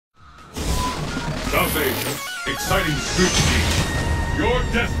Salvation. Exciting scrutiny. Your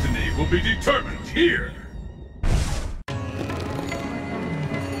destiny will be determined here.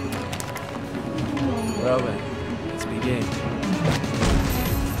 Well then, let's begin.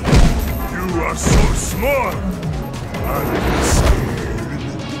 You are so smart! I'm scared.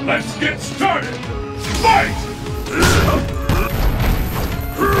 Let's get started! Fight!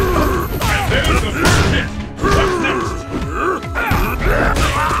 And there's the first hit! What's next?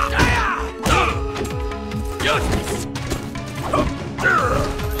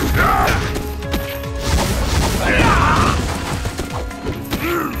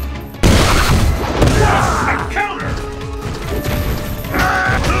 A counter!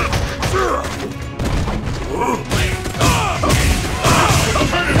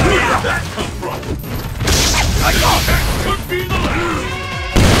 Where did that come from? That could be the last!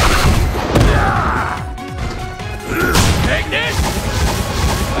 Take this!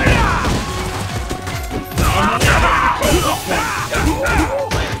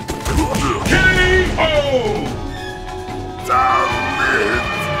 K.O.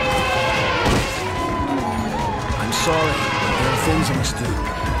 I'm sorry, there are things I must do.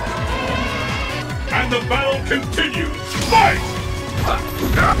 And the battle continues! Fight!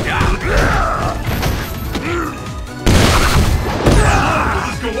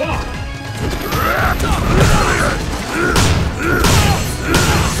 Let's go on!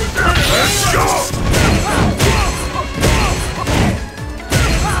 Let's go!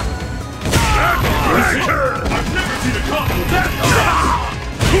 I've never seen a combo that strong!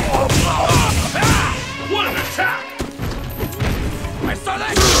 What an attack! I saw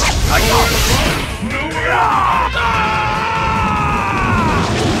that! I got it!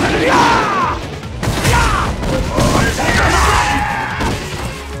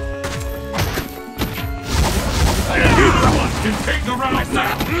 Either one can take the round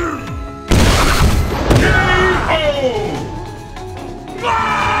now! K.O.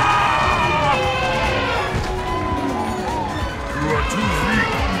 You are too weak.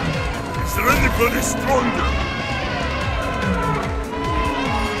 Is there anybody stronger?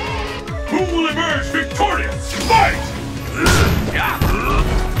 Who will emerge victorious? Fight!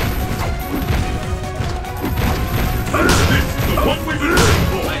 This is the one we've been waiting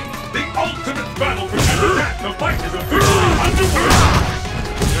for! The ultimate battle for attack! The fight is officially underway!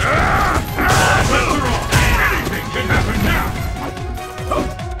 Let's are on! Anything can happen now!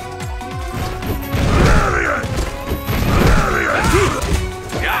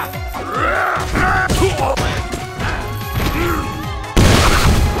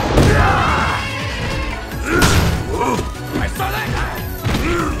 I saw that!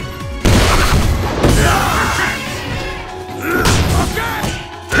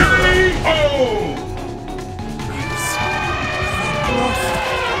 K.O.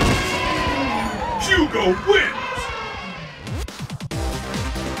 Hugo wins!